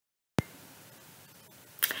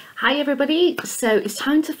Hi everybody, so it's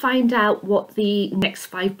time to find out what the next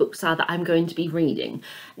 5 books are that I'm going to be reading.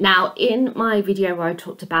 Now in my video where I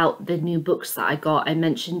talked about the new books that I got, I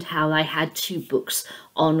mentioned how I had 2 books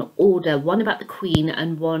on order, one about the Queen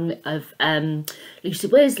and one of Lucy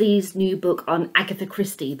Worsley's new book on Agatha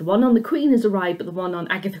Christie. The one on the Queen has arrived, but the one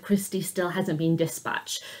on Agatha Christie still hasn't been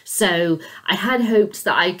dispatched. So I had hoped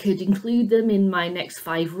that I could include them in my next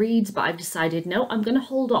 5 reads, but I've decided no, I'm going to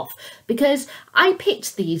hold off because I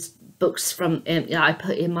picked these books from I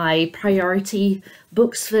put in my priority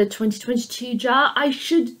books for 2022 jar. I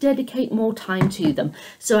should dedicate more time to them,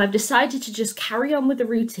 so I've decided to just carry on with the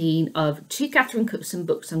routine of 2 Catherine Cookson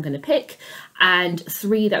books I'm going to pick and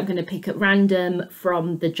 3 that I'm going to pick at random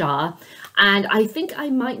from the jar. And I think I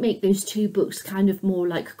might make those 2 books kind of more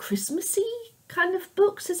like Christmassy kind of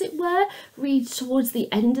books, as it were, read towards the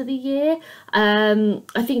end of the year.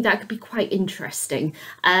 I think that could be quite interesting.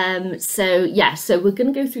 So we're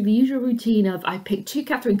going to go through the usual routine of I pick 2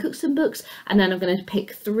 Catherine Cookson books and then I'm going to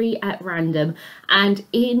pick 3 at random, and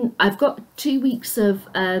I've got 2 weeks of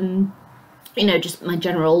just my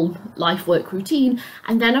general life work routine,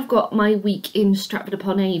 and then I've got my week in Stratford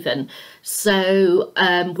upon Avon, so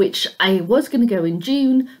which I was going to go in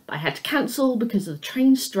June, but I had to cancel because of the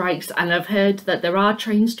train strikes, and I've heard that there are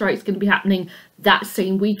train strikes going to be happening that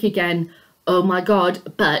same week again. Oh my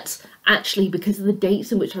god. But actually, because of the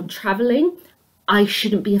dates in which I'm travelling, I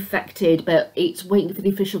shouldn't be affected, but it's waiting for the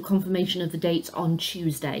official confirmation of the dates on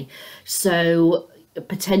Tuesday, so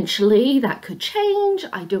potentially that could change,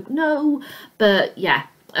 I don't know, but yeah,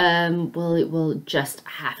 we'll just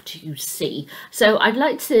have to see. So I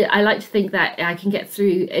like to think that I can get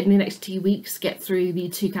through in the next 2 weeks, get through the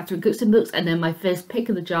 2 Catherine Cookson books, and then my first pick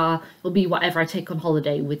of the jar will be whatever I take on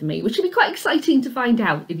holiday with me, which will be quite exciting to find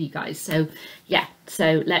out with you guys. So yeah,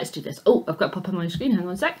 so let's do this. Oh, I've got to pop on my screen, hang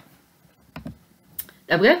on a sec.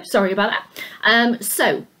 There we go, sorry about that.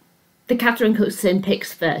 So the Catherine Cookson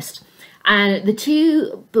picks first. And the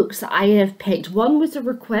 2 books that I have picked, one was a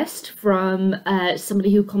request from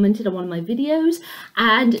somebody who commented on one of my videos,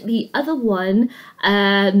 and the other one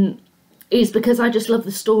is because I just love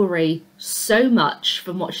the story so much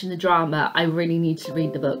from watching the drama. I really need to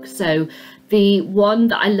read the book. So the one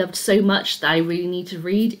that I loved so much that I really need to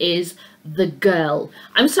read is The Girl.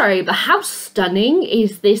 I'm sorry, but how stunning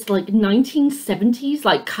is this like 1970s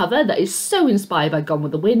like cover that is so inspired by Gone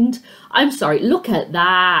with the Wind? I'm sorry, look at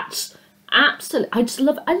that. Absolutely, I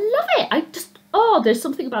love it. I just, oh, there's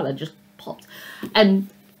something about that just popped. By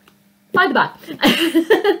the by,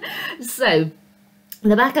 so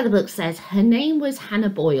the back of the book says, her name was Hannah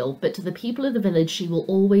Boyle, but to the people of the village she will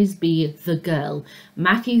always be the girl,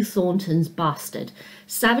 Matthew Thornton's bastard.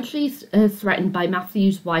 Savagely threatened by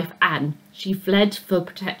Matthew's wife Anne, she fled for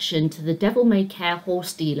protection to the devil-may-care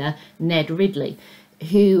horse dealer Ned Ridley,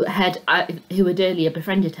 who had earlier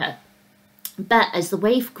befriended her. But as the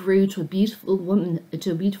waif grew to a beautiful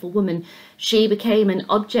woman, she became an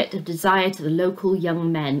object of desire to the local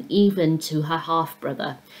young men, even to her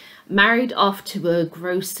half-brother. Married off to a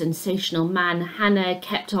gross, sensational man, Hannah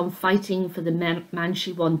kept on fighting for the man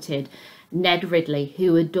she wanted, Ned Ridley,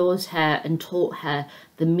 who adores her and taught her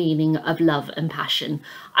the meaning of love and passion.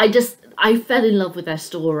 I fell in love with their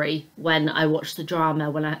story when I watched the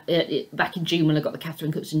drama back in June when I got the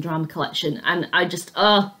Catherine Cookson drama collection, and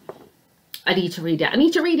I need to read it. I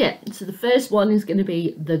need to read it. So the first one is going to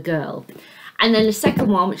be The Girl. And then the second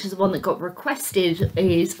one, which is the one that got requested,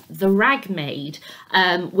 is The Rag Maid,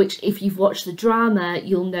 which if you've watched the drama,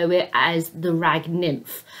 you'll know it as The Rag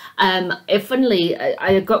Nymph. Funnily,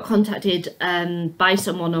 I got contacted by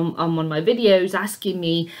someone on one of my videos asking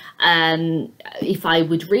me if I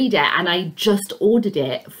would read it, and I just ordered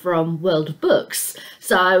it from World of Books.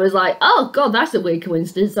 So I was like, oh god, that's a weird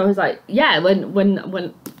coincidence. So I was like, yeah,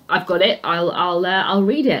 when I've got it, I'll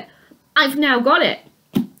read it. I've now got it.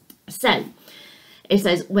 So it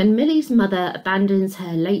says, when Millie's mother abandons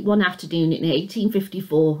her late one afternoon in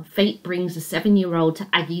 1854, fate brings a 7-year-old to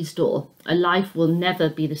Aggie's door. A life will never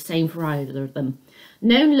be the same for either of them.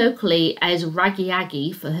 Known locally as Raggy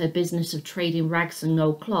Aggie for her business of trading rags and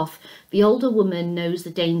old cloth, the older woman knows the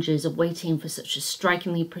dangers of waiting for such a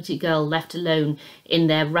strikingly pretty girl left alone in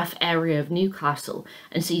their rough area of Newcastle,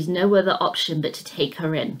 and sees no other option but to take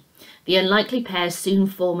her in. The unlikely pair soon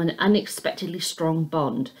form an unexpectedly strong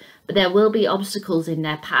bond, but there will be obstacles in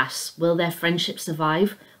their paths. Will their friendship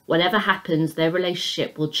survive? Whatever happens, their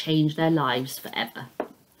relationship will change their lives forever.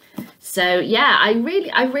 So yeah, I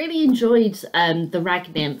really enjoyed The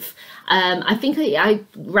Rag Nymph. I think I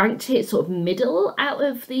ranked it sort of middle out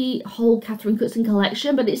of the whole Catherine Cookson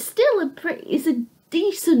collection, but it's still it's a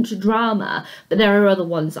decent drama, but there are other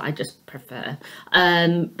ones that I just prefer.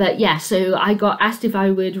 But yeah, so I got asked if I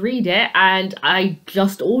would read it, and I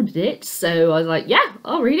just ordered it, so I was like, yeah,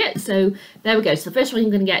 I'll read it. So there we go. So the first one you're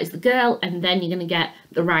going to get is The Girl, and then you're going to get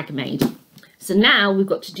The Ragmaid. So now we've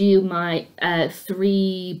got to do my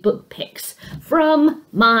 3 book picks from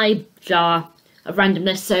my jar of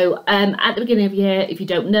randomness. So at the beginning of the year, if you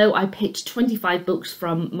don't know, I picked 25 books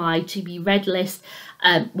from my to be read list.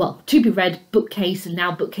 Well, to be read bookcase, and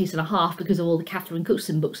now bookcase and a half because of all the Catherine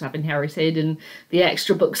Cookson books I've inherited and the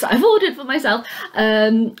extra books that I've ordered for myself.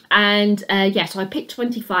 Yeah, so I picked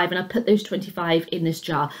 25 and I put those 25 in this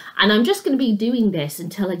jar, and I'm just going to be doing this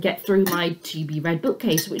until I get through my to be read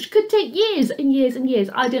bookcase, which could take years and years and years.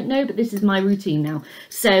 I don't know, but this is my routine now.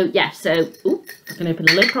 So yeah, so ooh, I can open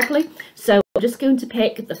the lid properly. So I'm just going to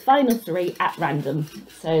pick the final 3 at random.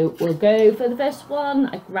 So we'll go for the first one.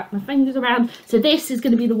 I wrap my fingers around. So this is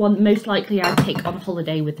going to be the one most likely I pick on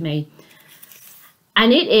holiday with me.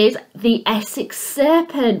 And it is The Essex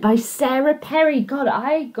Serpent by Sarah Perry. God,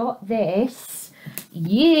 I got this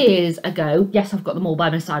years ago. Yes, I've got them all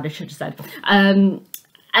by my side, I should have said.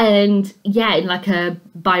 And yeah, in like a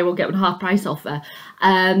buy one get one half price offer.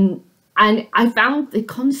 And I found the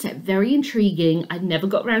concept very intriguing. I never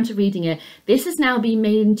got around to reading it. This has now been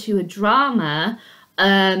made into a drama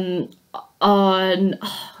on...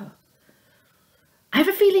 Oh, I have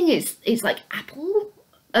a feeling it's like Apple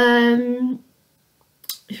who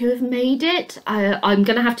have made it. I'm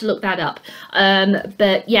going to have to look that up.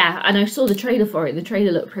 But yeah, and I saw the trailer for it. The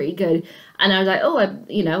trailer looked pretty good. And I was like, oh,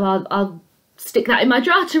 you know, I'll stick that in my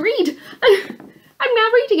jar to read. I'm now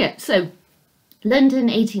reading it. So... London,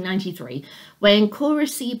 1893. When Cora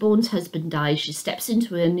Seaborn's husband dies, she steps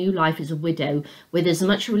into her new life as a widow with as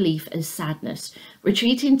much relief as sadness.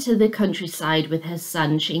 Retreating to the countryside with her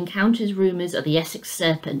son, she encounters rumours of the Essex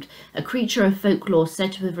Serpent, a creature of folklore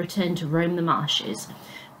said to have returned to roam the marshes.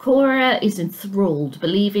 Cora is enthralled,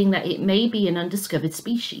 believing that it may be an undiscovered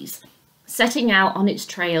species. Setting out on its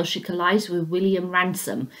trail, she collides with William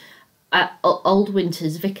Ransom, Old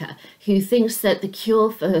Winter's vicar, who thinks that the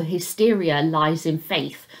cure for hysteria lies in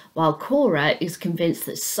faith, while Cora is convinced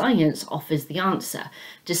that science offers the answer.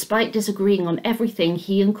 Despite disagreeing on everything,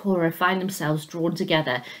 he and Cora find themselves drawn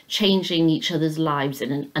together, changing each other's lives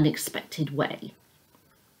in an unexpected way.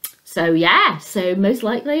 So yeah, so most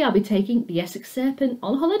likely I'll be taking The Essex Serpent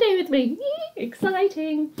on holiday with me. Yee,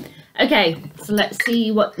 exciting. Okay, so let's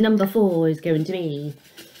see what number 4 is going to be.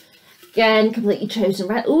 Again, completely chosen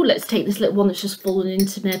red. Oh, let's take this little one that's just fallen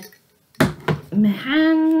into my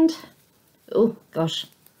hand. Oh, gosh.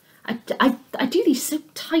 I do these so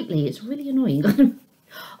tightly. It's really annoying.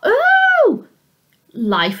 Oh!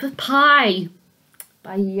 Life of Pi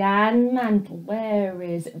by Jan Mantle. Where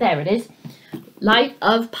is it? There it is. Life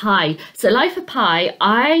of Pi. So Life of Pi,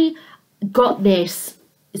 I got this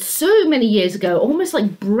so many years ago, almost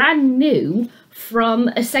like brand new, from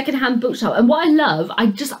a secondhand bookshop. And what I love, I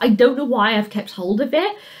don't know why I've kept hold of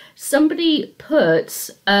it. Somebody put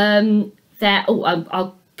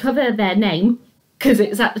I'll cover their name because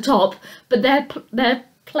it's at the top, but their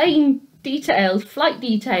plane details, flight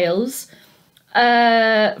details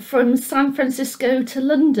from San Francisco to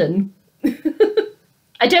London.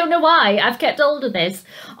 I don't know why I've kept hold of this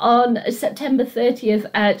on September 30th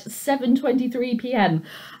at 7:23 p.m.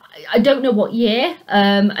 I don't know what year,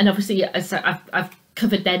 and obviously I've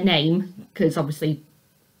covered their name because obviously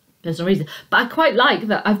there's no reason. But I quite like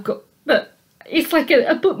that I've got that. It's like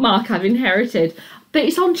a bookmark I've inherited, but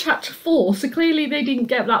it's on chapter 4, so clearly they didn't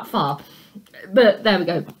get that far. But there we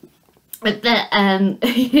go. But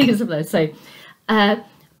here's some of those. So,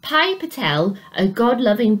 Pai Patel, a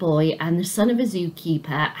God-loving boy and the son of a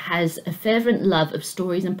zookeeper, has a fervent love of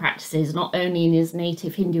stories and practices, not only in his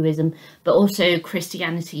native Hinduism, but also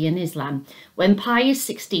Christianity and Islam. When Pai is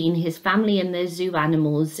 16, his family and their zoo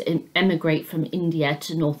animals emigrate from India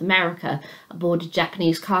to North America aboard a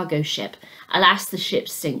Japanese cargo ship. Alas, the ship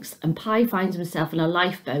sinks, and Pai finds himself in a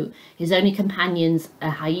lifeboat. His only companions, a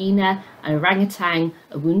hyena, an orangutan,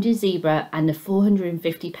 a wounded zebra, and a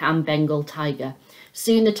 450-pound Bengal tiger.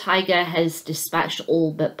 Soon the tiger has dispatched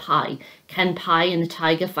all but Pai. Can Pai and the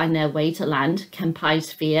tiger find their way to land? Can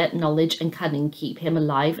Pai's fear, knowledge and cunning keep him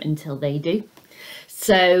alive until they do?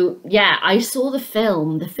 So yeah, I saw the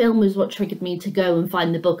film. The film was what triggered me to go and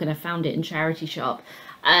find the book, and I found it in charity shop.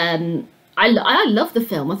 I love the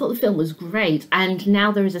film. I thought the film was great, and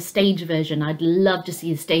now there is a stage version. I'd love to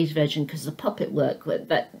see the stage version because the puppet work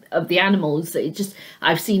of the animals,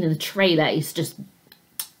 I've seen in the trailer, is just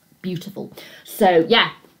beautiful. So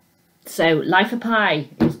yeah, so Life of Pi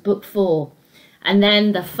is book 4, and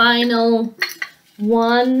then the final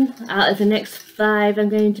one out of the next 5 I'm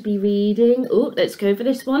going to be reading. Oh, let's go for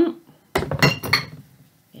this one.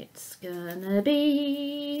 It's gonna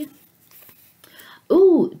be...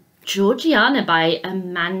 ooh, Georgiana by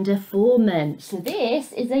Amanda Foreman. So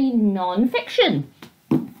this is a non-fiction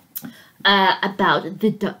about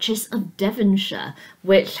the Duchess of Devonshire,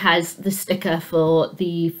 which has the sticker for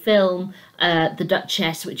the film The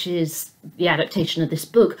Duchess, which is the adaptation of this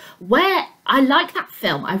book, where I like that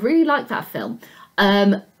film. I really like that film.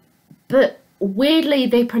 But weirdly,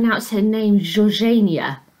 they pronounce her name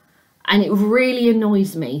Georgiana, and it really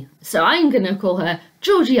annoys me. So I'm going to call her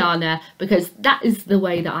Georgiana because that is the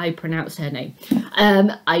way that I pronounce her name.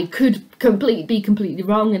 I could be completely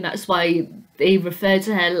wrong, and that's why they refer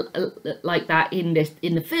to her like that in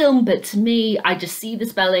the film. But to me, I just see the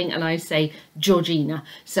spelling and I say Georgina.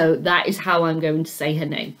 So that is how I'm going to say her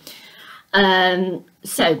name.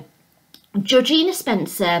 So Georgina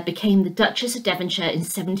Spencer became the Duchess of Devonshire in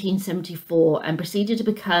 1774 and proceeded to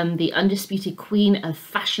become the undisputed queen of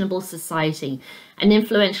fashionable society, an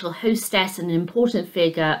influential hostess and an important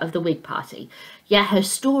figure of the Whig Party. Yet her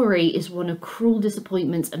story is one of cruel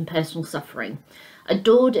disappointments and personal suffering.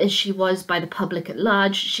 Adored as she was by the public at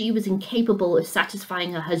large, she was incapable of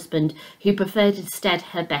satisfying her husband, who preferred instead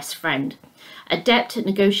her best friend. Adept at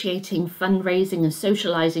negotiating, fundraising and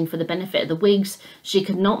socialising for the benefit of the Whigs, she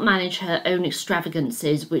could not manage her own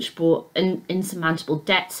extravagances, which brought insurmountable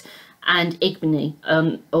debts and ignominy,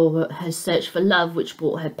 or her search for love, which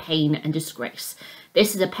brought her pain and disgrace.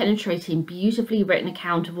 This is a penetrating, beautifully written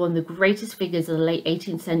account of one of the greatest figures of the late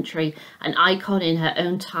 18th century, an icon in her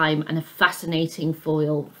own time and a fascinating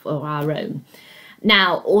foil for our own.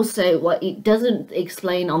 Now, also, what it doesn't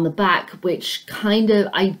explain on the back, which kind of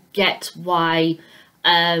I get why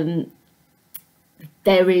there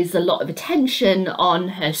is a lot of attention on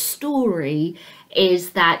her story,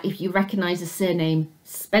 is that if you recognise the surname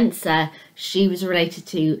Spencer, she was related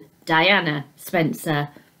to Diana Spencer,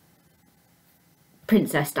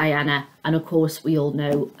 Princess Diana, and of course we all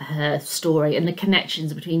know her story and the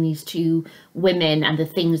connections between these two women and the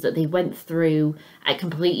things that they went through at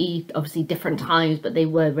completely obviously different times, but they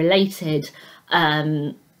were related.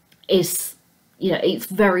 Is, you know, it's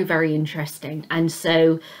very, very interesting. And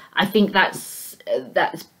so I think that's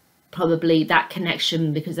probably that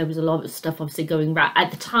connection, because there was a lot of stuff obviously going around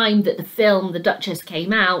at the time that the film The Duchess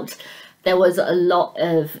came out. There was a lot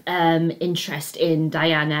of interest in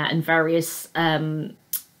Diana, and various film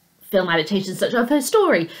adaptations such as her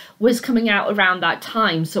story was coming out around that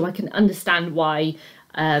time. So I can understand why,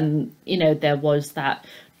 you know, there was that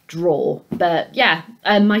draw. But yeah,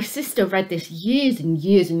 my sister read this years and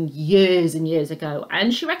years and years and years ago,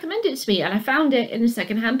 and she recommended it to me, and I found it in a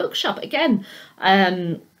secondhand bookshop again.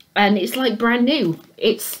 And it's like brand new.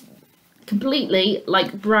 It's completely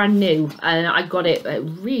like brand new, and I got it at a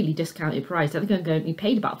really discounted price. I think I only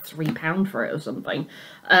paid about £3 for it or something.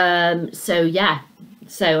 So yeah,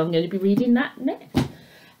 so I'm going to be reading that next.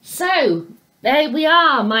 So there we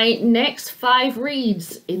are. My next 5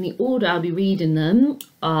 reads, in the order I'll be reading them,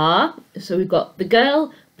 are, so we've got The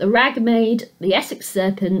Girl, The Rag Maid, The Essex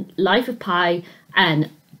Serpent, Life of Pi,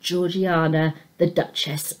 and Georgiana, the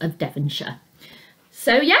Duchess of Devonshire.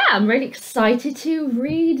 So yeah, I'm really excited to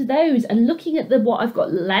read those. And looking at what I've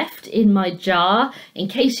got left in my jar, in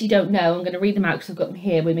case you don't know, I'm going to read them out because I've got them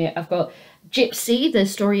here with me. I've got Gypsy, the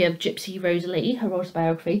story of Gypsy Rosalie, her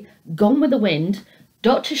autobiography, Gone with the Wind,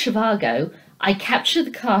 Dr. Zhivago, I Captured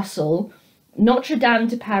the Castle, Notre Dame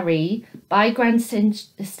de Paris, by Grand Central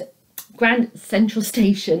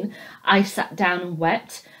Station, I Sat Down and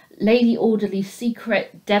Wept, Lady Orderly's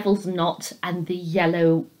Secret, Devil's Knot, and The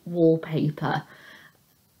Yellow Wallpaper.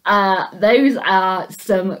 Those are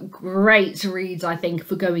some great reads, I think,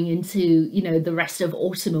 for going into, you know, the rest of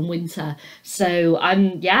autumn and winter. So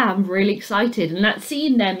I'm really excited, and that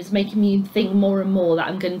seeing them is making me think more and more that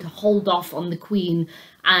I'm going to hold off on the Queen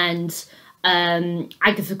and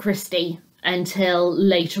Agatha Christie until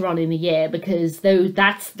later on in the year, because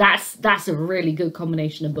that's a really good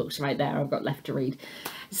combination of books right there I've got left to read.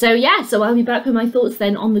 So yeah, so I'll be back with my thoughts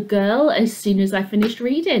then on The Girl as soon as I finished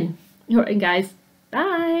reading. All right, guys.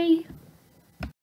 Bye.